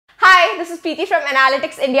this is Preeti from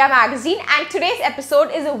Analytics India magazine, and today's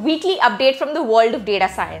episode is a weekly update from the world of data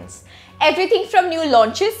science. Everything from new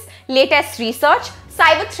launches, latest research,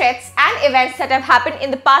 cyber threats and events that have happened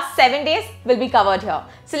in the past 7 days will be covered here.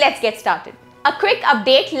 So let's get started. A quick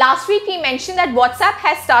update, last week we mentioned that WhatsApp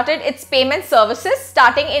has started its payment services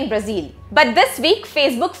starting in Brazil. But this week,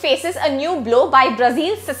 Facebook faces a new blow by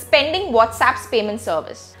Brazil suspending WhatsApp's payment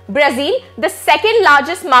service. Brazil, the second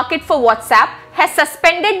largest market for WhatsApp, has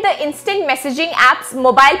suspended the instant messaging app's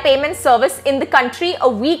mobile payment service in the country a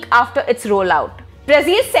week after its rollout.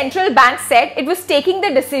 Brazil's central bank said it was taking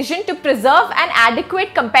the decision to preserve an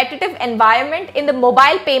adequate competitive environment in the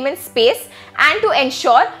mobile payment space and to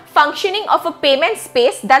ensure functioning of a payment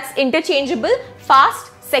space that's interchangeable,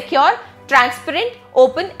 fast, secure, transparent,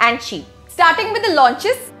 open and cheap. Starting with the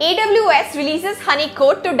launches, AWS releases Honey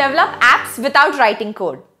Code to develop apps without writing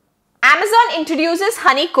code. Amazon introduces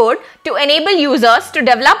Honey Code to enable users to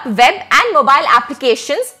develop web and mobile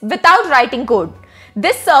applications without writing code.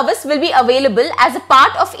 This service will be available as a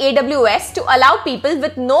part of AWS to allow people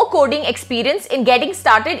with no coding experience in getting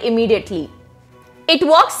started immediately. It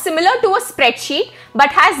works similar to a spreadsheet but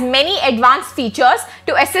has many advanced features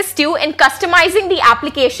to assist you in customizing the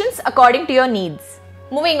applications according to your needs.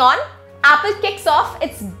 Moving on, Apple kicks off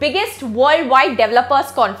its biggest worldwide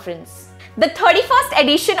developers conference. The 31st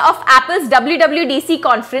edition of Apple's WWDC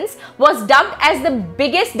conference was dubbed as the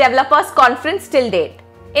biggest developers conference till date.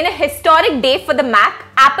 In a historic day for the Mac,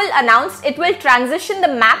 Apple announced it will transition the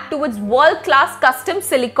Mac towards world-class custom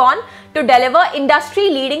silicon to deliver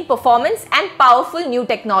industry-leading performance and powerful new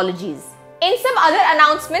technologies. In some other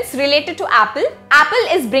announcements related to Apple, Apple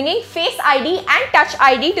is bringing Face ID and Touch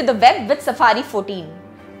ID to the web with Safari 14.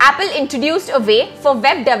 Apple introduced a way for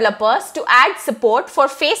web developers to add support for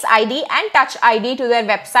Face ID and Touch ID to their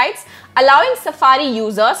websites, allowing Safari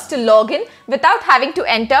users to log in without having to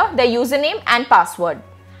enter their username and password.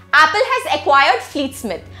 Apple has acquired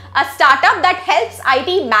Fleetsmith, a startup that helps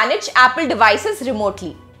IT manage Apple devices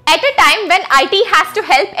remotely. At a time when IT has to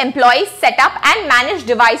help employees set up and manage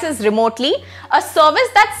devices remotely, a service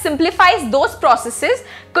that simplifies those processes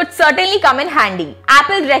could certainly come in handy.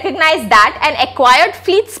 Apple recognized that and acquired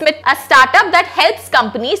Fleetsmith, a startup that helps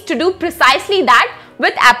companies to do precisely that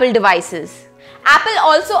with Apple devices. Apple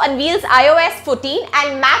also unveils iOS 14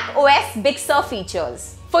 and Mac OS Big Sur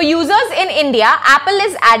features. For users in India, Apple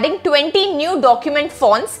is adding 20 new document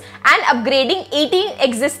fonts and upgrading 18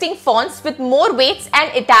 existing fonts with more weights and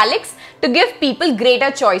italics to give people greater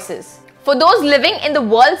choices. For those living in the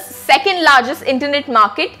world's second largest internet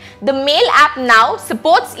market, the Mail app now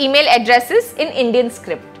supports email addresses in Indian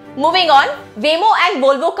script. Moving on, Waymo and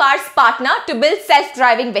Volvo Cars partner to build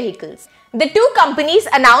self-driving vehicles. The two companies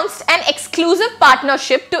announced an exclusive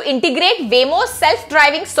partnership to integrate Waymo's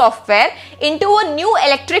self-driving software into a new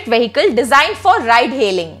electric vehicle designed for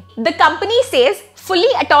ride-hailing. The company says fully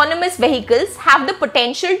autonomous vehicles have the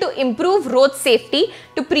potential to improve road safety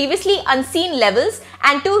to previously unseen levels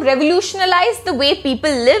and to revolutionize the way people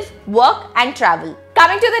live, work and travel.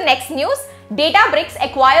 Coming to the next news, Databricks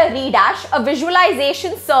acquire Redash, a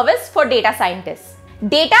visualization service for data scientists.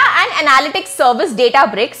 Data and analytics service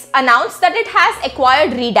Databricks announced that it has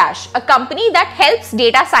acquired Redash, a company that helps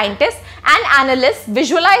data scientists and analysts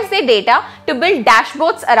visualize their data to build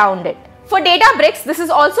dashboards around it. For Databricks, this is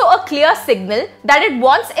also a clear signal that it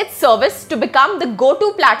wants its service to become the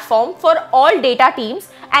go-to platform for all data teams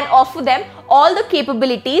and offer them all the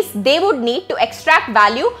capabilities they would need to extract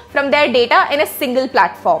value from their data in a single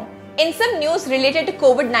platform. In some news related to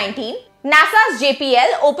COVID-19, NASA's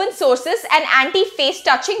JPL open sources an anti-face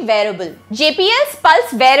touching wearable. JPL's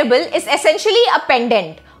Pulse wearable is essentially a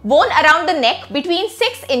pendant worn around the neck between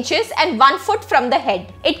 6 inches and 1 foot from the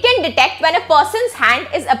head. It can detect when a person's hand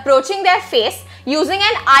is approaching their face using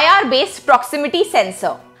an IR-based proximity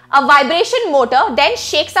sensor. A vibration motor then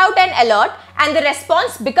shakes out an alert and the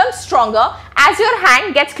response becomes stronger as your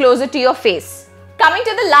hand gets closer to your face. Coming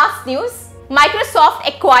to the last news, Microsoft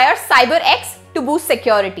acquires CyberX to boost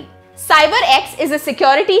security. CyberX is a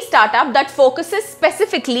security startup that focuses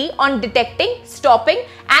specifically on detecting, stopping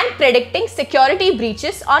and predicting security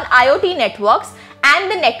breaches on IoT networks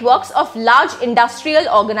and the networks of large industrial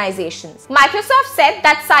organizations. Microsoft said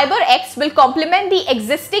that CyberX will complement the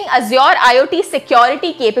existing Azure IoT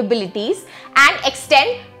security capabilities and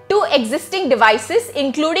extend to existing devices,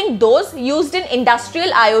 including those used in industrial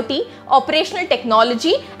IoT, operational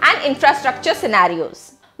technology and infrastructure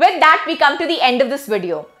scenarios. With that, we come to the end of this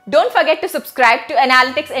video. Don't forget to subscribe to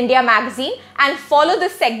Analytics India magazine and follow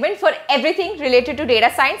this segment for everything related to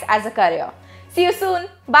data science as a career. See you soon.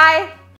 Bye.